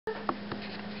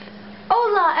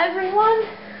Hola everyone!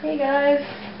 Hey guys,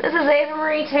 This is Ava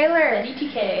Marie Taylor.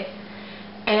 ETK.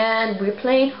 And we're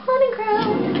playing Haunting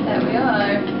Crowd. That we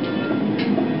are.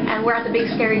 And we're at the big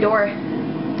scary door.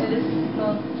 It is,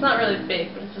 well, it's not really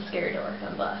big, but it's a scary door,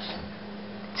 nonetheless.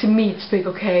 To me it's big,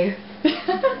 okay?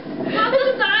 Not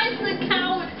the size that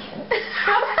counts!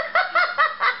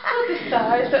 Not the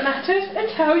size that matters,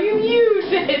 it's how you use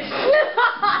it!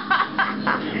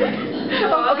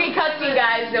 Okay, cut you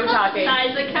guys, no talking.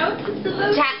 Size that counts is the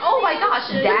most. Oh my gosh,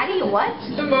 Daddy, what?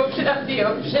 The motion of the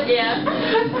ocean. Yeah.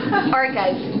 Alright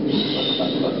guys.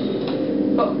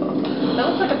 That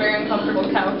looks like a very uncomfortable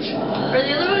couch. Or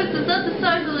the other one is, it's not the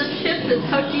size of the ship, it's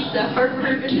how deep the harbor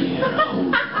is.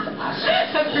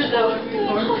 I've heard that one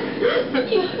before.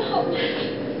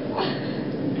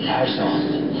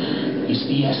 Azon is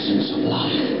the essence of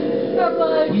life.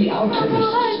 We alchemists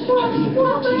have the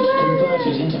ability to convert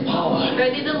it into power. I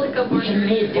need to look up more We can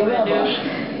live forever.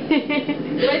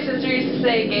 My sister used to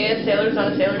say gayest sailors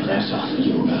on a sailor ship. Azon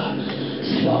Yoga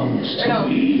belongs Or to no,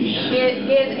 me.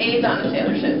 gayest AIDS on a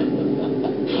sailor ship.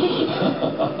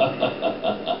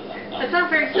 That's not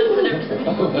very sensitive to the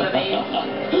people of AIDS.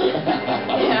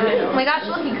 Yeah, I Oh know. my gosh,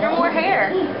 look, he grew more hair.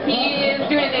 He is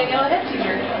doing a Danielle head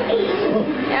teaser.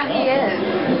 Yeah, he is.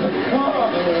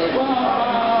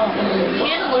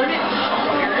 Can't learn it.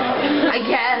 I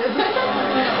guess.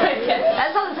 I guess.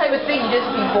 That's not the type of thing you just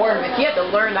be born with. You have to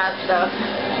learn that stuff.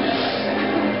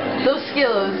 Those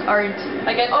skills aren't...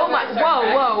 I guess. Oh my...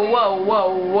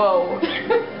 Whoa.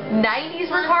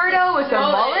 90s Ricardo with a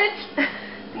mullet?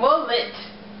 Mullet.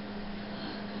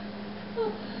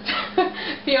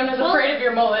 Fiona's afraid of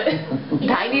your mullet.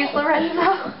 90s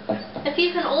Lorenzo? If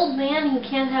he's an old man, he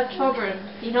can't have children,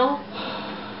 you know?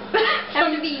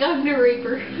 Have to be young to rape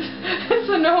her.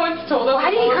 So no one's told him. Why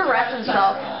did he caress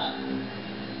himself?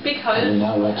 Because, I will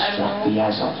now I extract don't the know.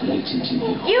 Azov latent in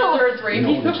you. You! Earth In rape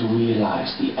you. order to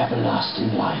realize the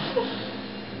everlasting life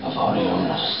of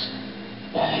Oriona's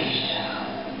belly.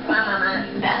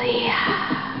 Belly.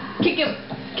 Kick him.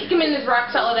 Kick him in his rock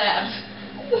solid abs.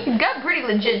 You've got a pretty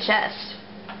legit chest.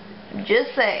 I'm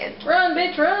just saying. Run,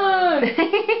 bitch, run!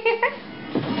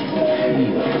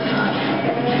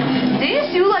 Did you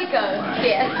just do like a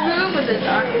dance move with his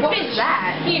arm? What was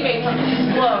that? He made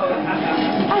something slow.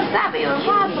 How is that even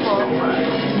possible?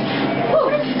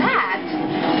 What is that?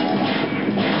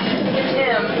 It's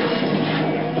him.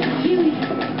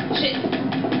 Shit.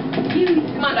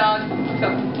 Come on, dog. Let's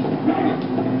go.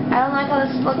 I don't like how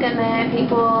this is looking, man,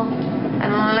 people.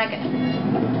 I don't like it.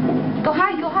 Go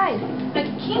hide, go hide. I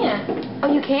can't.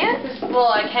 Oh, you can't? Well,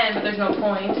 I can, but there's no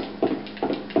point.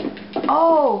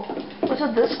 Oh, what's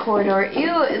with this corridor?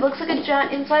 Ew, it looks like a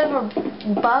giant inside of a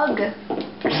bug. Or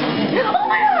something. Oh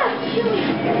my god!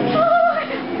 Oh my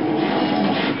god!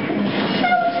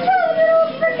 That was so in the middle of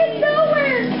freaking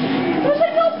nowhere! There was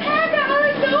like no pack out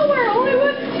of nowhere! Only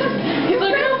one. He's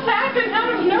like, no pack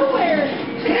out of nowhere.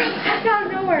 Pack out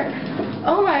of nowhere!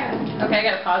 Oh my god. Okay, I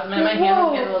gotta pause a minute. My hands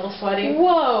are getting a little sweaty.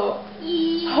 Whoa!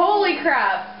 Holy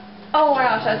crap. Oh my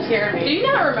gosh, that scared me. Do you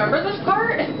not remember this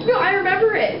part? No, I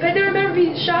remember it, but I don't remember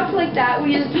being shocked like that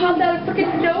when you just popped out of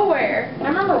freaking nowhere. I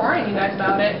remember warning you guys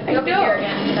about it. I You'll be don't. here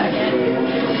again in a second.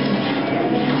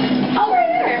 Oh,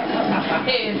 right there!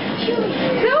 Hey,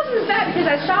 That wasn't as bad because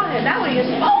I shot him. That one he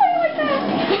just, oh, I like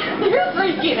that! you're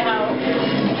freaking out.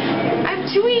 I'm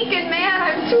tweaking, man,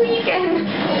 I'm tweaking.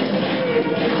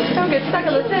 Don't get stuck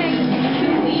on the thing.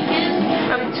 Weekend?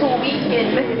 I'm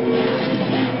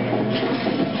tweaking.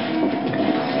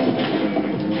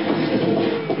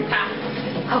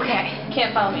 Ha. Okay.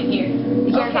 Can't follow me in here.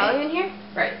 You can't Okay. follow me in here?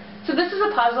 Right. So this is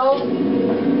a puzzle.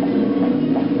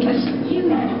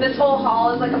 This whole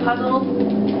hall is like a puzzle.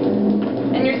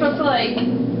 And you're supposed to like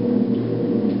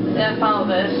follow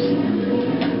this.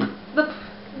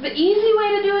 The easy way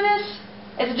to do this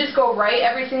is to just go right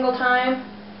every single time.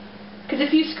 Because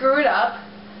if you screw it up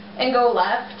and go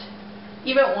left,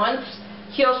 even once,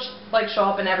 he'll like show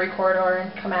up in every corridor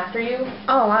and come after you.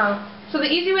 Oh, wow. So the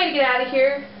easy way to get out of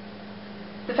here,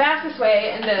 the fastest way,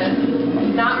 and to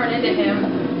not run into him,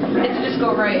 is to just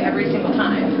go right every single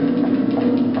time.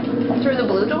 Through the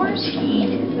blue doors?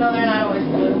 No, they're not always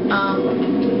blue.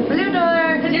 Blue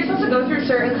door. Because you're supposed to go through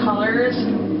certain colors.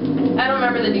 I don't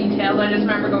remember the details, I just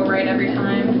remember go right every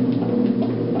time.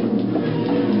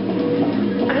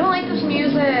 I don't like this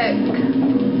music.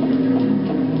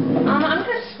 I'm going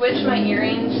to switch my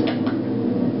earrings.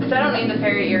 Because I don't need the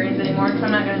fairy earrings anymore, because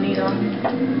I'm not going to need them.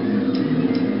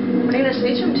 What are you going to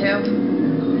switch them to?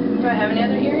 Do I have any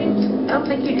other earrings? I don't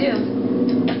think you do.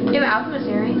 You have alchemist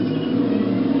earrings.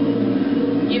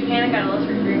 You panic, I got a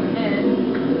lizard green head.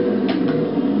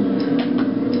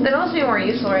 They'd also be more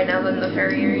useful right now than the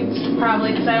fairy earrings.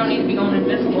 Probably, because I don't need to be going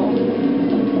invisible.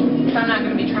 So I'm not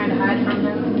going to be trying to hide from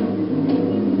him.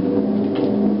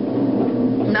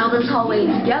 Now this hallway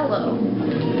is yellow.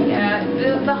 Yeah,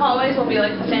 the hallways will be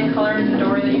like the same color as the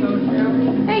door that you go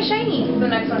through. Hey, shiny! The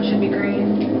next one should be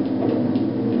green.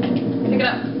 Pick it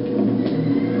up.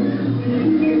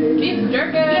 Beef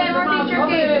jerky! Yeah, more Come on, beef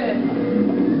jerky.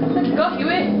 Let's go,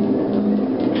 Hewitt.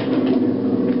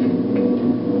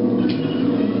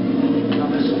 Now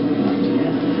listen, my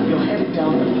dear. You're headed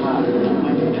down the path of the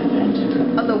wet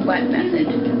method. Oh, the wet method.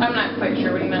 I'm not quite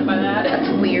sure what he meant by that.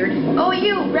 That's weird. Oh,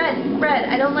 you! Red! Red!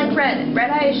 I don't like red.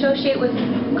 Red I associate with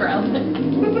Grell.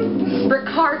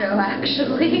 Ricardo,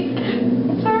 actually.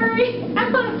 Sorry,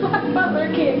 I'm on a Black Butler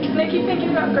kick, and I keep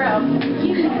thinking about Grell.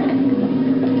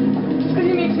 Just because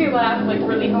he makes me laugh, like,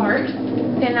 really hard.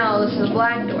 Okay, now this is a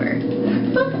black door.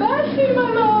 The best in my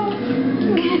mouth!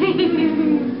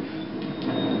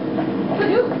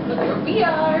 Look where we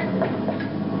are!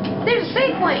 There's a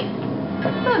save point!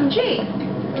 OMG!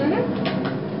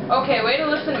 Okay, way to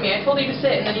listen to me. I told you to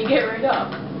sit, and then you get right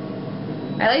up.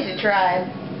 At least you tried.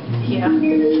 Yeah.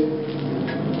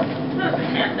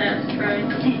 That's right.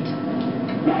 Sit.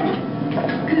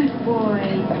 Good boy.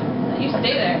 You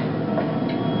stay there.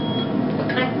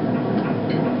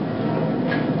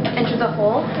 Enter the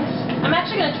hole. I'm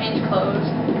actually going to change clothes.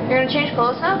 You're gonna change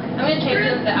clothes now? I'm going to change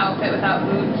into the outfit without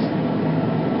boots.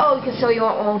 Oh, because so you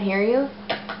won't hear you?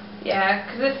 Yeah,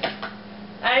 because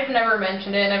I've never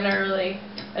mentioned it, and I've never really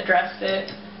addressed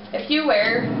it. If you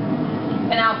wear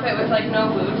an outfit with, like,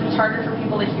 no boots, it's harder for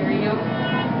people to hear you.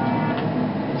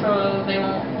 So they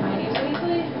won't find you so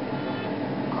easily.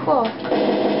 Cool.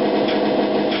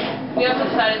 We also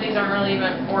decided these aren't really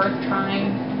even worth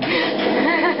trying.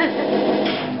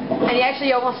 And you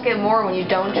actually almost get more when you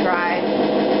don't try.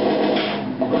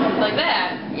 Like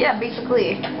that. Yeah,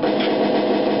 basically.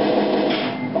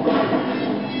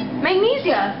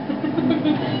 Magnesia!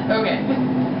 Okay.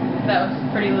 That was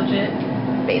pretty legit.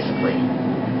 Basically.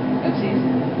 Oopsies.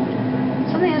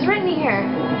 Something is written here.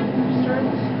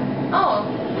 Oh.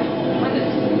 When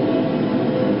is...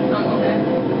 Oh, okay.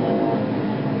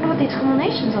 I wonder what these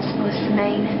combinations are supposed to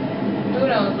mean. Who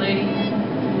knows, lady?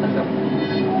 Let's go.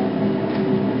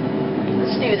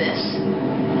 Let's do this.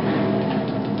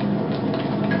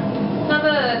 So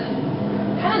the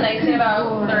kind of nice thing about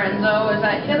Lorenzo is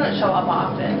that he doesn't show up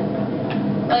often.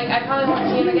 Like, I probably won't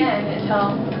see him again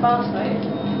until the boss fight.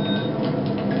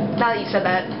 Now that you said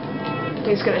that,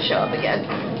 he's gonna show up again.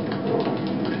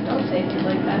 Don't say things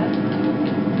like that.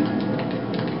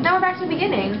 Now we're back to the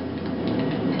beginning.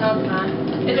 No, it's not.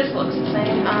 It just looks the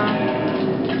same.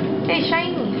 Hey,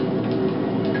 shiny.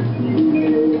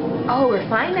 Oh, we're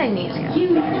fine, Magnesia.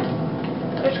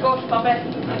 Let's go, stop it.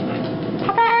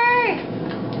 Puppy!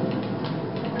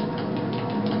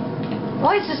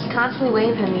 Always just constantly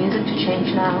waiting for the music to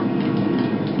change now.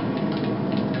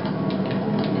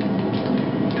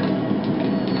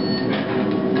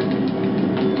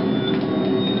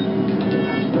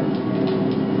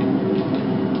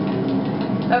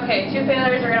 Okay, 2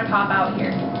 failures are gonna pop out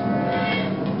here.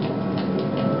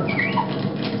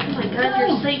 Oh my god,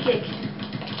 you're psychic.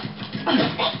 Oh,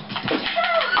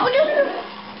 no, no, no.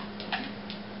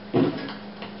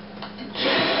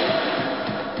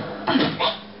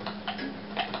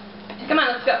 Come on,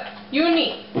 let's go. You and me.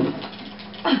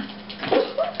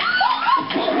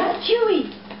 Huey!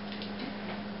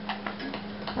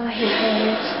 Oh, I hate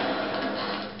failures.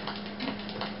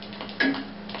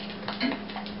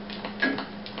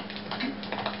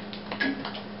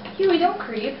 Huey, don't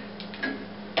creep.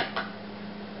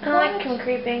 I like him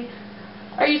creeping.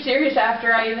 Are you serious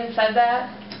after I even said that?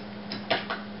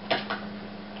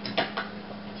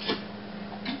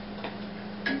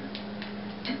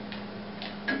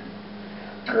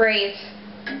 Great.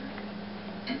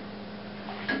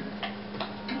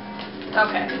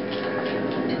 Okay.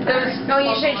 Oh,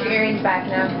 you change your earrings back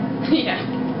now. Yeah.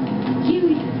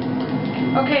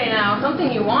 Okay, now,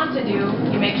 something you want to do,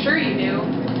 you make sure you do,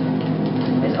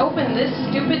 is open this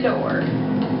stupid door.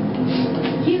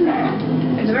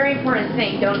 It's a very important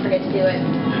thing. Don't forget to do it.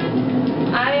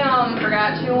 I,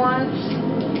 forgot to once,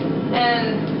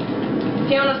 and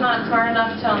Fiona's not smart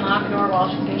enough to unlock a door while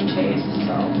she's being chased,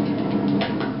 so...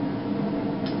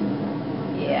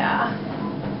 Yeah.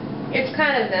 It's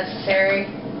kind of necessary.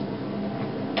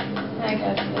 I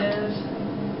guess it is.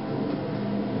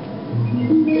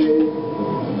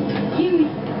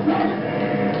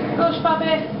 Go,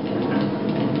 Spappe!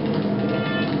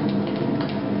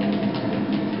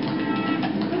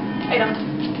 Item.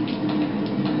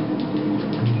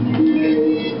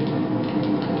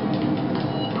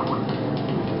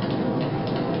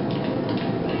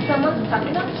 Someone's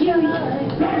tucking up Fiona.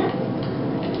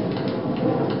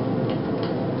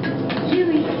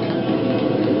 Huey.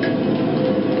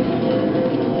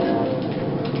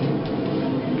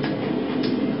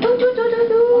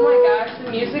 Oh my gosh,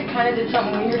 the music kind of did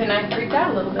something weird and I freaked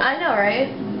out a little bit. I know, right?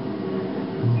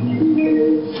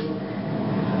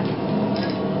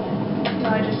 So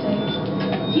I just saved.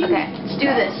 Okay, let's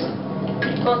do this.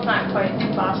 Well, it's not quite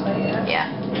boss fight yet. Yeah.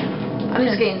 I'm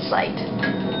just getting psyched.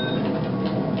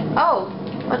 Oh,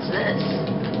 what's this?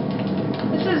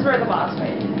 This is where the boss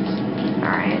fight is.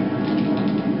 Alright.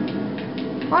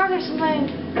 Or there's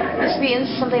something, must be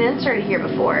something inserted here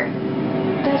before.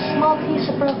 There's a small piece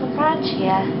of broken branch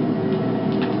here.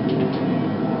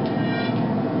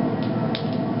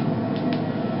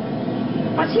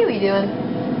 What's Huey doing?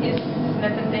 He's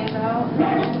sniffing things out.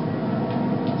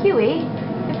 Huey,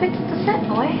 you picked up the set,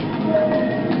 boy.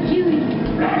 Huey.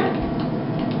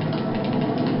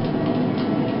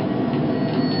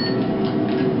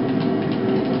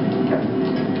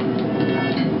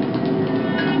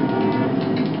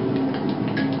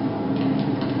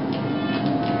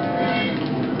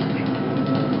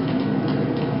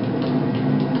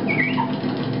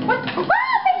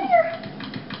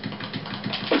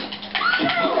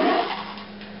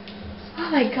 Oh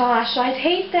my gosh, I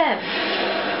hate them.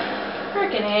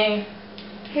 Frickin' A.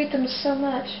 Hate them so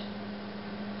much.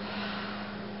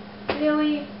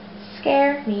 Really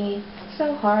scare me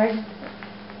so hard.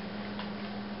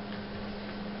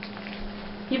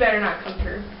 You better not come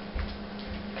through.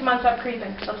 Come on, stop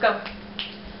creeping. Let's go.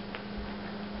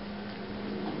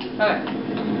 Okay.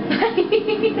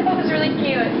 That was really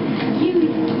cute.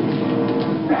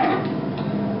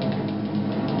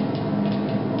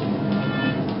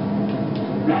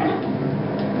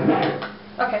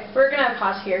 Okay, we're gonna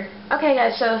pause here. Okay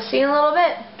guys, so see you in a little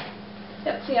bit.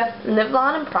 Yep, see ya. Live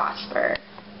long and prosper.